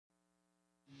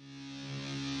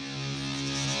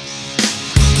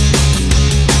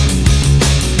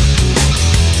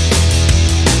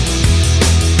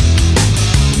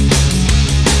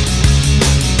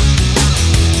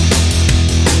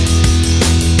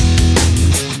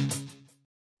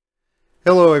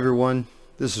Hello everyone,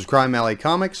 this is Crime Alley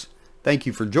Comics. Thank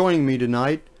you for joining me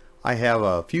tonight. I have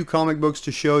a few comic books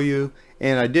to show you,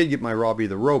 and I did get my Robby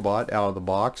the Robot out of the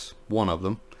box, one of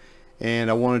them,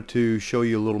 and I wanted to show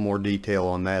you a little more detail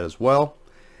on that as well.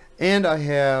 And I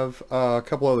have a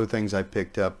couple other things I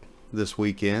picked up this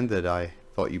weekend that I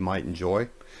thought you might enjoy.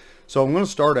 So I'm going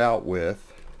to start out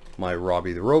with my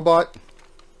Robby the Robot,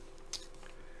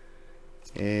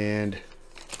 and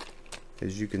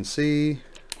as you can see,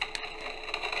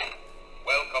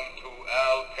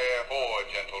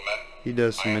 he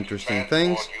does some interesting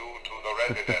things.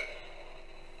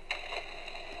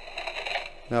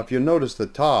 Now if you'll notice the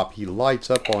top, he lights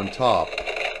up on top.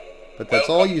 But that's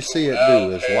all you see it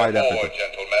do is light up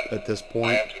at this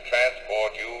point.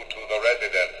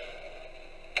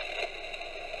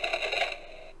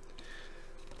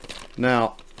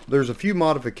 Now there's a few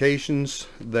modifications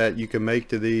that you can make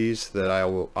to these that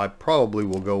I probably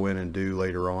will go in and do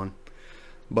later on.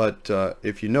 But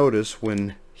if you notice,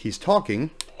 when he's talking,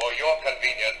 for your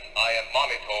convenience, I am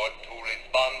monitored to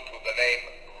respond to the name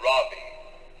Robby.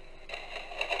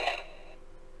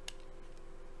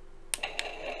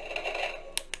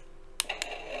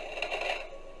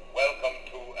 Welcome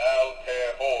to Altair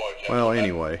 4, gentlemen. Well,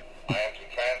 anyway. I am to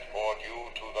transport you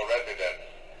to the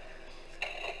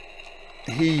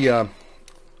residence.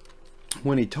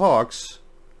 When he talks,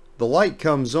 the light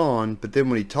comes on, but then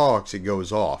when he talks, it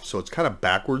goes off. So it's kind of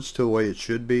backwards to the way it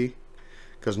should be.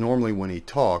 Because normally when he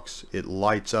talks, it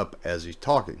lights up as he's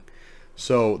talking.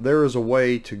 So there is a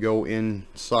way to go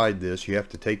inside this. You have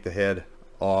to take the head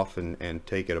off and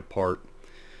take it apart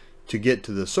to get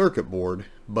to the circuit board.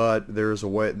 But there's a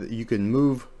way that you can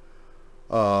move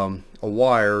a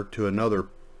wire to another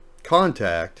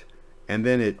contact, and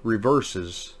then it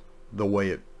reverses the way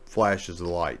it flashes the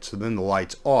light. So then the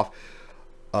light's off.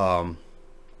 The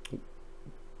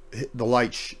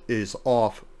light is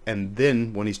off, and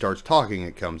then when he starts talking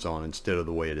it comes on instead of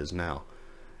the way it is now.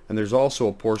 And there's also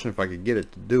a portion, if I could get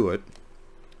it to do it,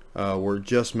 where it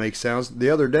just makes sounds. The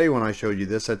other day when I showed you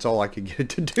this, that's all I could get it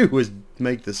to do was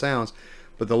make the sounds,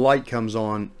 but the light comes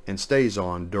on and stays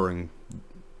on during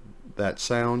that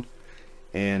sound,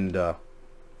 and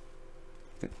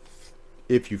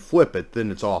if you flip it, then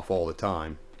it's off all the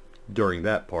time during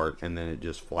that part, and then it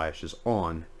just flashes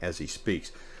on as he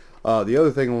speaks. The other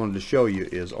thing I wanted to show you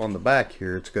is on the back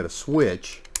here, it's got a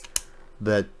switch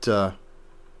that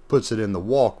puts it in the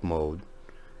walk mode,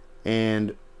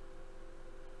 and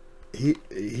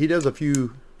he does a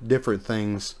few different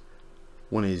things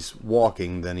when he's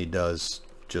walking than he does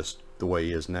just the way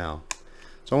he is now.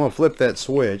 So I'm going to flip that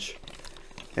switch,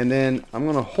 and then I'm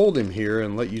going to hold him here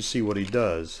and let you see what he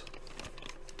does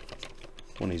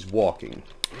when he's walking.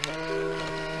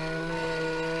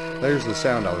 There's the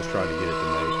sound I was trying to get it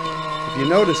to make. If you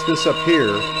notice, this up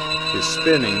here is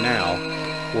spinning now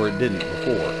where it didn't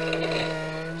before.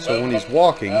 So when he's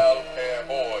walking,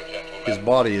 his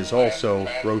body is also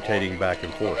rotating back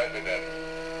and forth.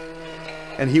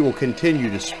 And he will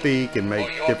continue to speak and make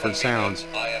different sounds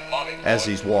as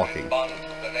he's walking.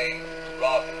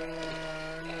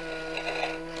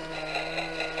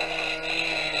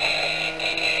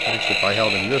 Actually, if I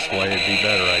held him this way, it'd be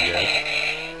better, I guess.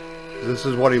 This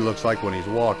is what he looks like when he's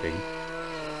walking.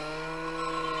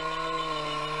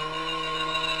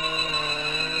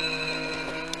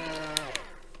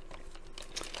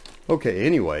 Okay,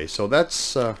 anyway, so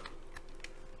that's that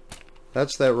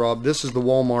Rob. This is the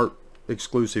Walmart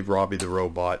exclusive Robby the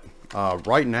Robot.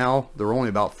 Right now, they're only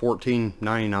about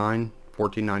 $14.99,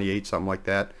 $14.98, something like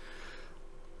that.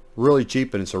 Really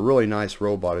cheap, and it's a really nice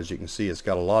robot. As you can see, it's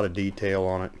got a lot of detail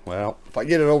on it. Well, if I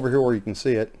get it over here where you can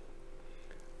see it,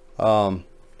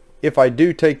 if I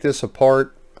do take this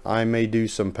apart, I may do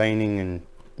some painting and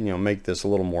make this a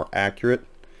little more accurate,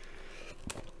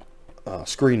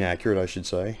 screen accurate, I should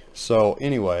say. So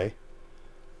anyway,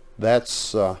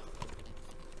 that's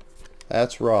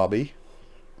Robby.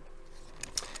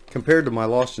 Compared to my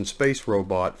Lost in Space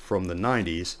robot from the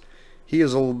 90s, he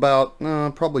is about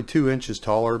probably 2 inches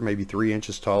taller, maybe 3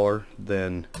 inches taller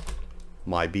than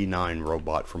my B9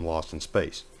 robot from Lost in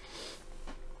Space.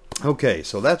 Okay,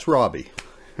 so that's Robby.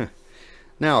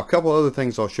 Now, a couple other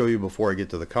things I'll show you before I get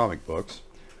to the comic books.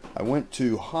 I went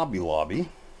to Hobby Lobby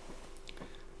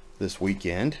this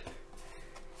weekend,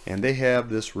 and they have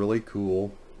this really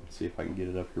cool, let's see if I can get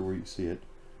it up here where you can see it,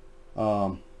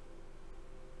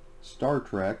 Star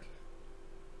Trek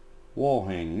wall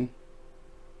hanging.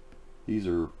 These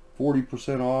are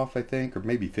 40% off, I think, or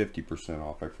maybe 50%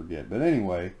 off, I forget. But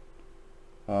anyway,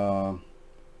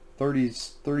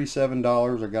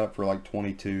 $37. I got it for like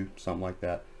 $22, something like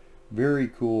that. Very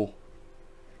cool.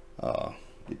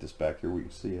 Get this back here, we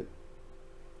can see it.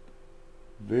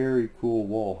 Very cool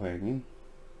wall hanging.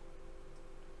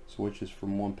 Switches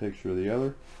from one picture to the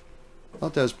other. I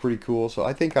thought that was pretty cool, so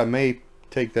I think I may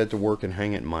take that to work and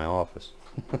hang it in my office.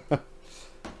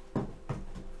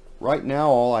 Right now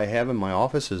all I have in my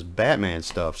office is Batman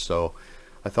stuff, so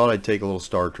I thought I'd take a little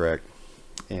Star Trek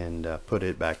and put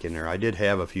it back in there. I did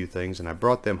have a few things and I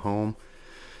brought them home,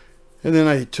 and then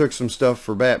I took some stuff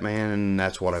for Batman, and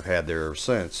that's what I've had there ever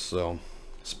since. So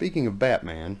speaking of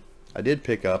Batman, I did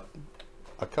pick up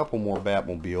a couple more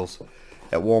Batmobiles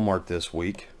at Walmart this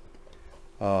week.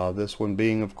 This one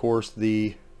being, of course,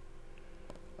 the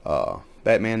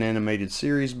Batman Animated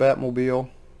Series Batmobile.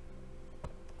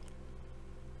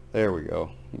 There we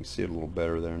go. You can see it a little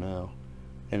better there now.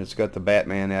 And it's got the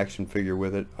Batman action figure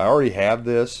with it. I already have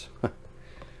this,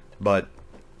 but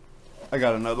I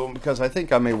got another one because I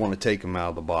think I may want to take them out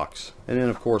of the box. And then,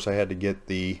 of course, I had to get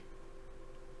the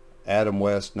Adam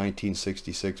West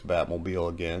 1966 Batmobile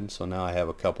again. So now I have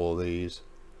a couple of these.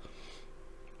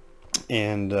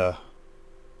 And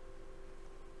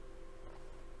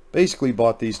basically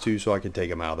bought these two so I could take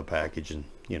them out of the package and,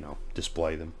 you know,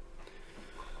 display them.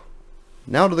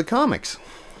 Now to the comics.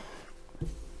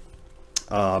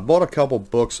 Bought a couple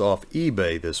books off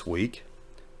eBay this week,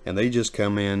 and they just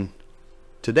come in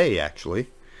today actually.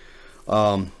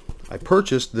 I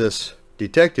purchased this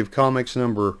Detective Comics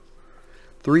number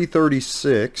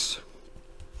 336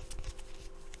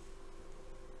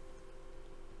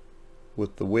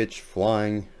 with the witch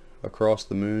flying across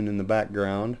the moon in the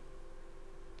background.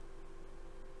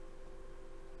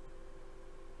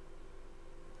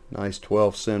 Nice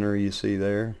 12 center you see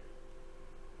there.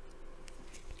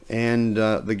 And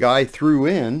the guy threw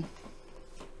in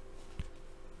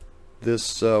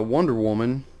this Wonder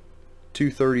Woman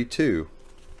 232.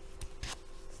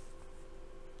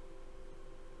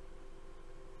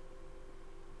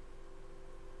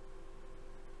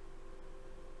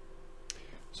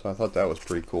 So I thought that was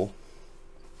pretty cool.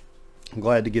 I'm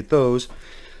glad to get those.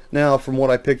 Now, from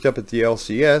what I picked up at the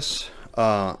LCS,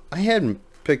 I hadn't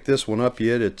picked this one up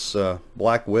yet. It's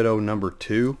Black Widow number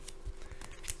 2,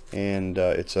 and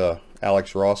it's a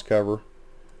Alex Ross cover,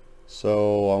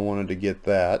 so I wanted to get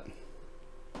that.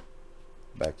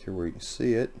 Back here where you can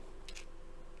see it.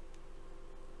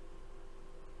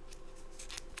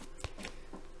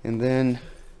 And then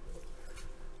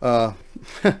I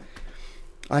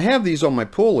have these on my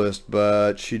pull list,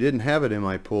 but she didn't have it in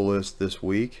my pull list this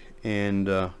week, and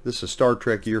this is Star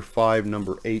Trek Year 5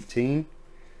 number 18.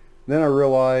 Then I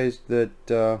realized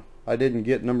that I didn't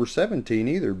get number 17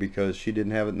 either because she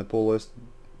didn't have it in the pull list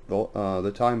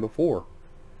the time before.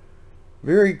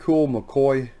 Very cool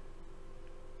McCoy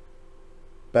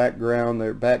background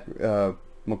there,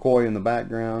 McCoy in the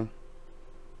background,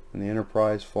 and the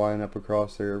Enterprise flying up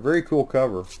across there. Very cool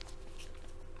cover.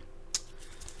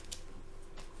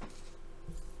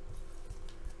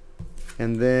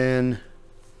 And then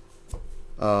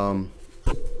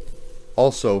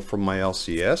also from my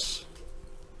LCS,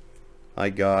 I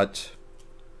got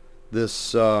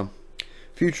this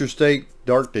Future State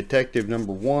Dark Detective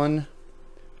number 1,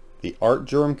 the Art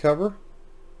Germ cover.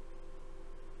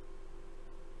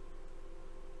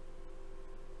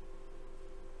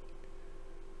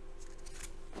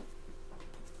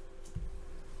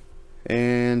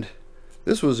 And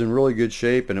this was in really good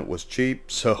shape and it was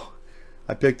cheap, so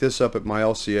I picked this up at my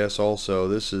LCS also.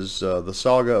 This is the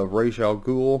Saga of Ra's al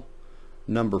Ghul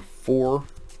number 4.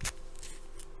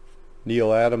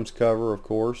 Neil Adams cover, of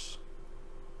course.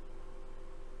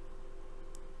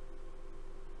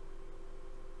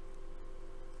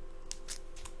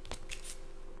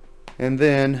 And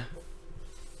then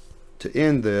to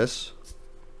end this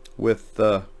with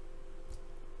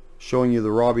showing you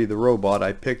the Robby the Robot,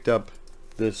 I picked up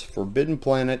this Forbidden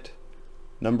Planet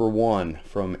number 1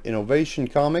 from Innovation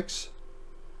Comics.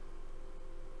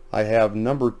 I have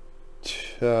number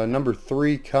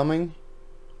 3 coming,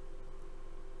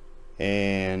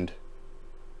 and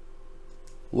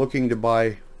looking to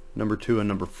buy number 2 and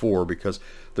number 4 because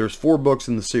there's 4 books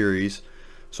in the series,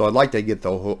 so I'd like to get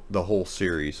the whole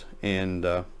series. And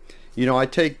you know, I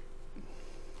take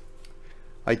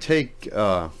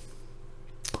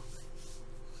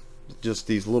just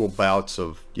these little bouts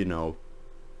of, you know,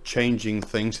 changing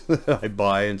things that I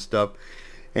buy and stuff,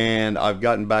 and I've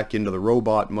gotten back into the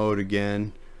robot mode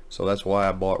again, so that's why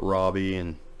I bought Robby.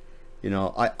 And you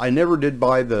know, I never did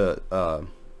buy the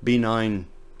B9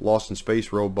 Lost in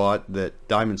Space robot that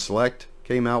Diamond Select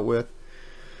came out with,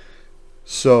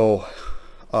 so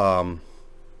I'm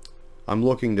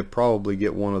looking to probably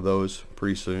get one of those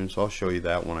pretty soon, so I'll show you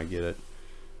that when I get it,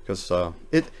 because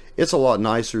it's a lot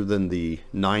nicer than the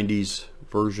 90s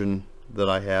version that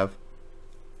I have.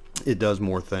 it does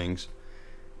more things.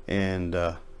 And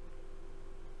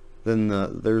then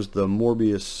there's the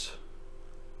Morbius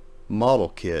model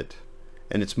kit,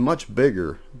 and it's much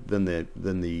bigger than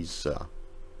these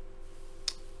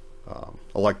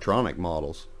electronic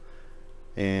models.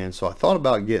 And so I thought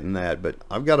about getting that, but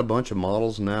I've got a bunch of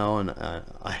models now, and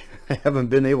I haven't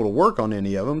been able to work on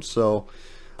any of them, so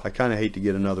I kind of hate to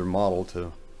get another model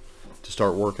to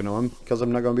start working on, because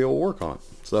I'm not going to be able to work on it.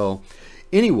 So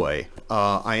anyway,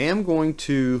 I am going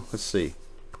to, let's see,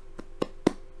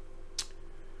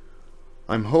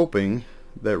 I'm hoping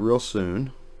that real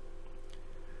soon,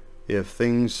 if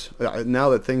things, now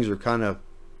that things are kind of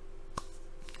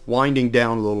winding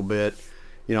down a little bit,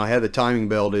 you know, I had the timing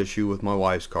belt issue with my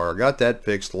wife's car. I got that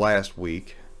fixed last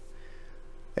week,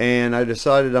 and I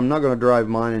decided I'm not going to drive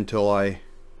mine until I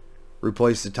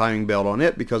replace the timing belt on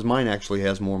it, because mine actually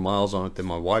has more miles on it than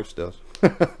my wife's does.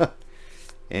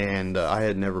 And I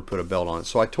had never put a belt on it,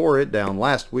 so I tore it down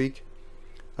last week.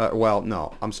 Well,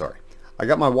 no, I'm sorry. I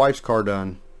got my wife's car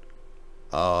done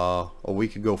a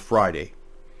week ago Friday,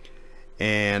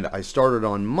 and I started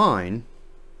on mine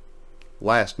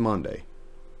last Monday,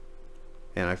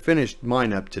 and I finished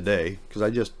mine up today, because I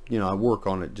just, you know, I work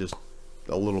on it just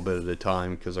a little bit at a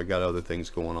time because I got other things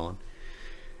going on.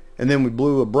 And then we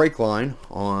blew a brake line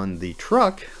on the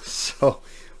truck, so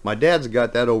my dad's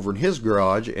got that over in his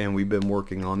garage, and we've been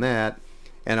working on that.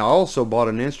 And I also bought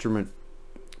an instrument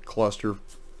cluster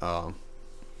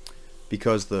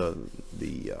because the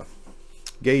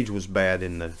gauge was bad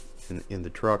in the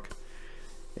truck,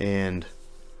 and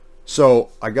so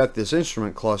I got this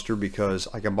instrument cluster because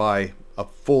I can buy a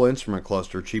full instrument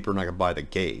cluster cheaper than I can buy the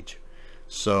gauge.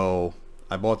 So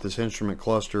I bought this instrument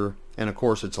cluster, and of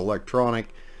course it's electronic,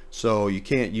 so you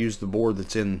can't use the board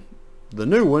that's in the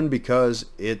new one because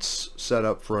it's set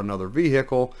up for another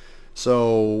vehicle.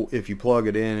 So if you plug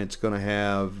it in, it's going to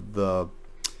have the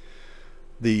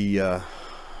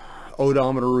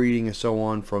odometer reading and so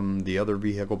on from the other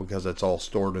vehicle, because that's all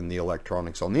stored in the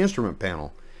electronics on the instrument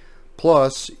panel.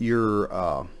 Plus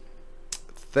your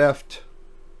theft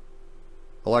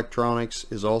electronics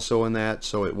is also in that,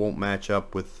 so it won't match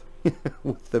up with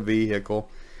with the vehicle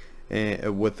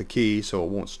and with the key, so it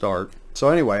won't start. So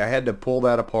anyway, I had to pull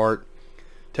that apart,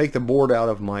 take the board out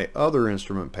of my other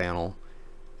instrument panel,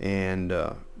 and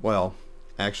well,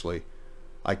 actually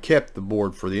I kept the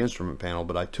board for the instrument panel,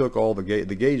 but I took all the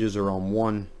gauges are on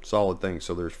one solid thing,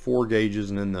 so there's 4 gauges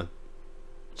and then the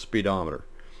speedometer.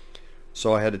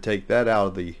 So I had to take that out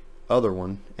of the other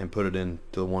one and put it into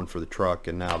the one for the truck,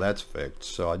 and now that's fixed.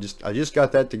 So I just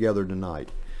got that together tonight.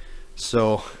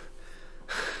 So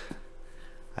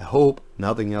I hope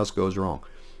nothing else goes wrong.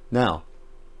 Now,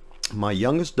 my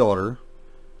youngest daughter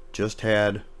just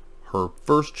had her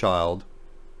first child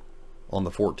on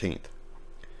the 14th.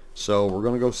 So we're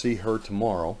going to go see her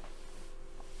tomorrow.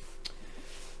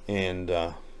 And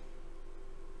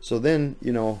so then,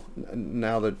 you know,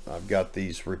 now that I've got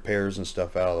these repairs and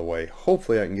stuff out of the way,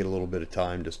 hopefully I can get a little bit of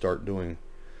time to start doing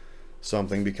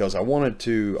something, because I wanted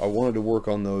to work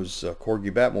on those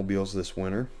Corgi Batmobiles this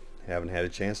winter. Haven't had a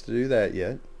chance to do that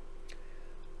yet.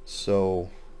 So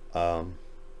I'm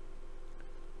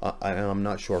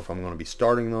not sure if I'm going to be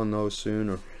starting on those soon,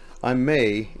 or I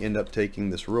may end up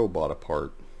taking this robot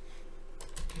apart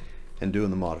and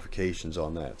doing the modifications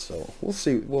on that. So we'll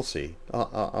see.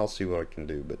 I'll see what I can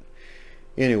do. But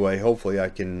anyway, hopefully I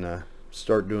can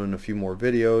start doing a few more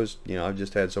videos. You know, I've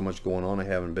just had so much going on, I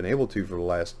haven't been able to for the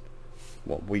last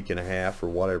week and a half or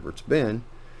whatever it's been.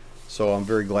 So I'm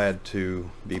very glad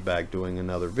to be back doing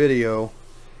another video.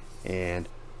 And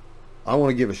I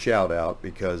want to give a shout out,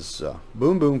 because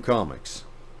Boom Boom Comics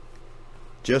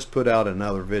just put out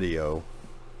another video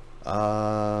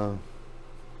a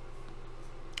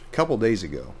couple days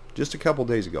ago, just a couple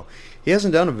days ago. He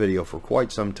hasn't done a video for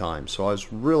quite some time, so I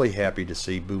was really happy to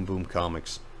see Boom Boom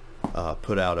Comics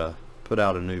put out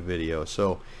a new video.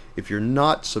 So if you're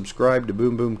not subscribed to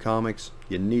Boom Boom Comics,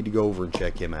 you need to go over and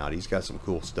check him out. He's got some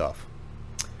cool stuff.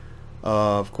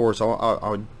 Of course,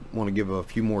 I want to give a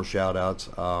few more shout outs.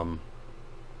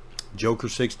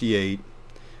 Joker68,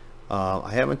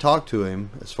 I haven't talked to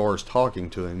him, as far as talking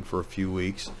to him, for a few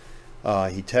weeks.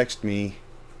 He texted me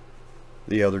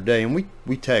the other day, and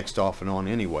we text off and on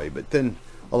anyway, but then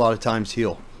a lot of times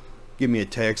he'll give me a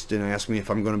text and ask me if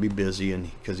I'm going to be busy,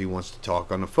 and because he wants to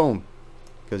talk on the phone,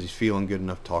 because he's feeling good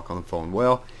enough to talk on the phone.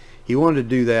 Well, he wanted to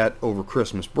do that over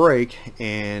Christmas break,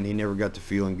 and he never got to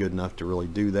feeling good enough to really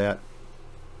do that.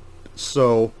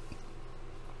 So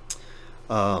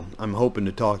I'm hoping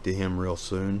to talk to him real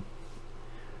soon.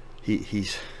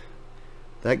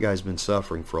 That guy's been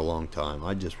suffering for a long time.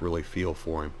 I just really feel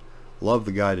for him. Love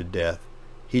the guy to death.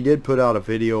 He did put out a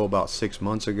video about 6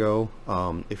 months ago.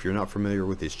 If you're not familiar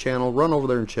with his channel, run over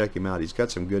there and check him out. He's got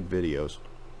some good videos.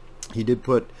 He did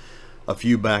put a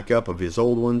few back up of his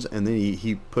old ones, and then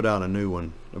he put out a new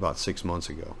one about 6 months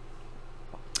ago.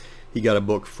 He got a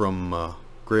book from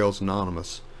Grails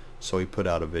Anonymous, so he put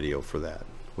out a video for that,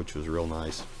 which was real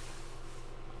nice.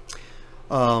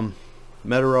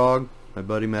 Metarog, my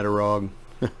buddy Metarog.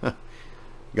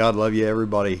 God love you,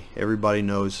 everybody. Everybody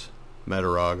knows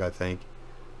Metarog, I think.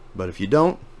 But if you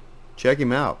don't, check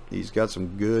him out. He's got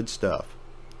some good stuff,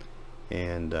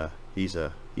 and he's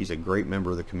a great member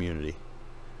of the community.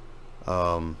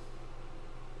 The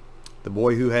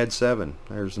Boy Who Had 7.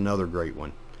 There's another great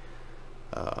one.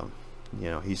 You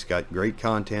know, he's got great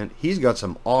content. He's got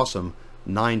some awesome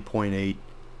 9.8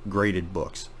 graded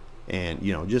books, and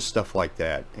you know, just stuff like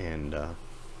that. And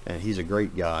he's a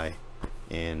great guy.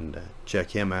 And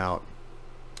check him out.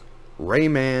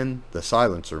 Rayman, the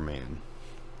Silencer Man.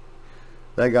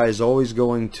 That guy is always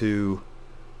going to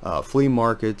flea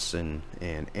markets and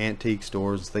antique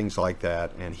stores, things like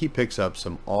that, and he picks up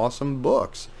some awesome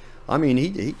books. I mean,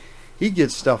 he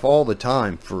gets stuff all the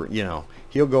time. For, you know,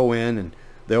 he'll go in and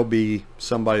there'll be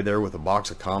somebody there with a box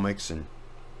of comics, and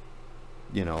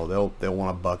you know, they'll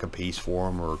want $1 a piece for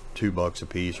them, or $2 a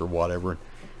piece, or whatever.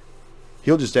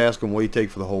 He'll just ask them what do you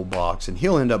take for the whole box, and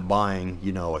he'll end up buying,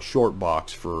 you know, a short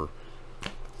box for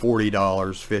 $40,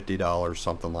 $50,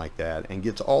 something like that, and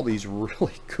gets all these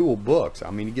really cool books. I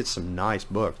mean, he gets some nice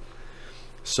books.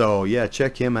 So yeah,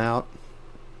 check him out.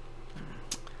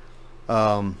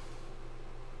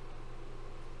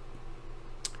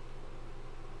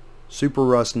 Super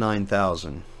Russ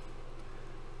 9000.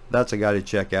 That's a guy to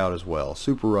check out as well.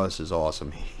 Super Russ is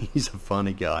awesome. He's a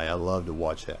funny guy. I love to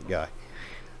watch that guy.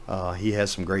 He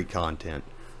has some great content.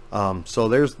 So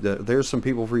there's some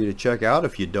people for you to check out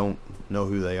if you don't know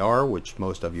who they are, which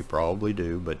most of you probably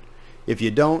do, but if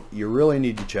you don't, you really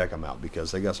need to check them out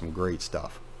because they got some great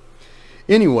stuff.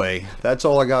 Anyway, that's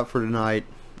all I got for tonight.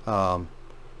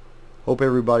 Hope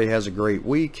everybody has a great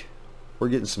week. We're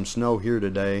getting some snow here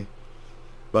today,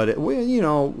 but you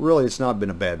know, really it's not been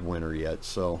a bad winter yet,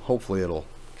 so hopefully it'll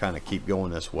kind of keep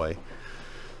going this way.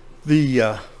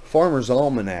 The Farmer's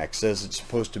Almanac says it's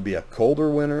supposed to be a colder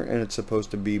winter, and it's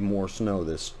supposed to be more snow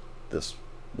this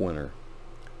winter.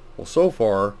 Well, so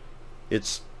far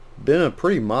it's been a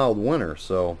pretty mild winter,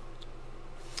 so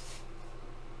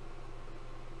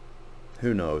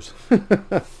who knows.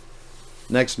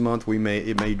 Next month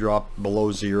it may drop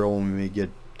below 0 and we may get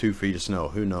 2 feet of snow.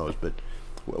 Who knows? But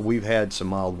we've had some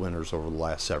mild winters over the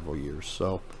last several years,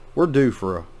 so we're due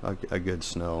for a good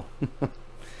snow.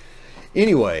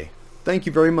 Anyway, thank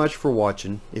you very much for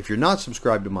watching. If you're not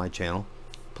subscribed to my channel,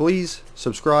 please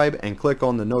subscribe and click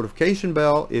on the notification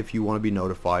bell if you want to be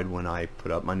notified when I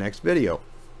put up my next video.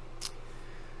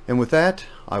 And with that,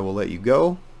 I will let you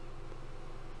go.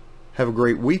 Have a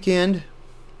great weekend.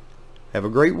 Have a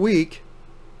great week.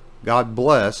 God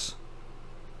bless.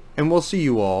 And we'll see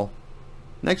you all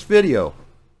next video.